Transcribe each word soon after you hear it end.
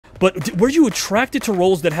But were you attracted to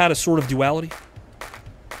roles that had a sort of duality?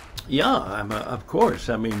 Yeah, of course.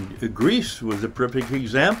 I mean, Grease was a perfect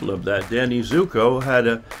example of that. Danny Zuko had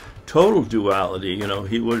a total duality. You know,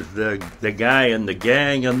 he was the guy in the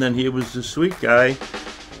gang, and then he was the sweet guy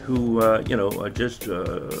who, you know, just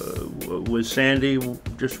with Sandy,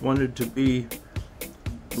 just wanted to be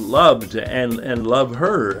loved and love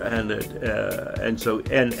her, and so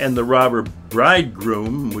the robber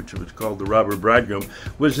bridegroom, which was called the robber bridegroom,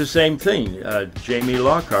 was the same thing. Jamie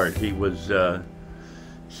Lockhart, he was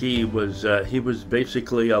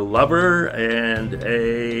basically a lover and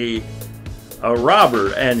a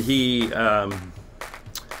robber, and he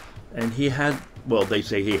had, well, they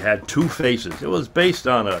say he had two faces. It was based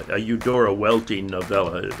on a Eudora Welty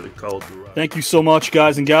novella called. Thank you so much,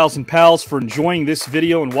 guys and gals and pals, for enjoying this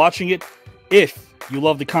video and watching it. If you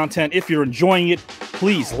love the content, if you're enjoying it,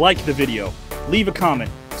 please like the video, leave a comment,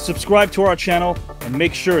 subscribe to our channel, and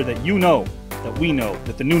make sure that you know that we know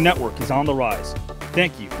that the new network is on the rise.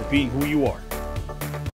 Thank you for being who you are.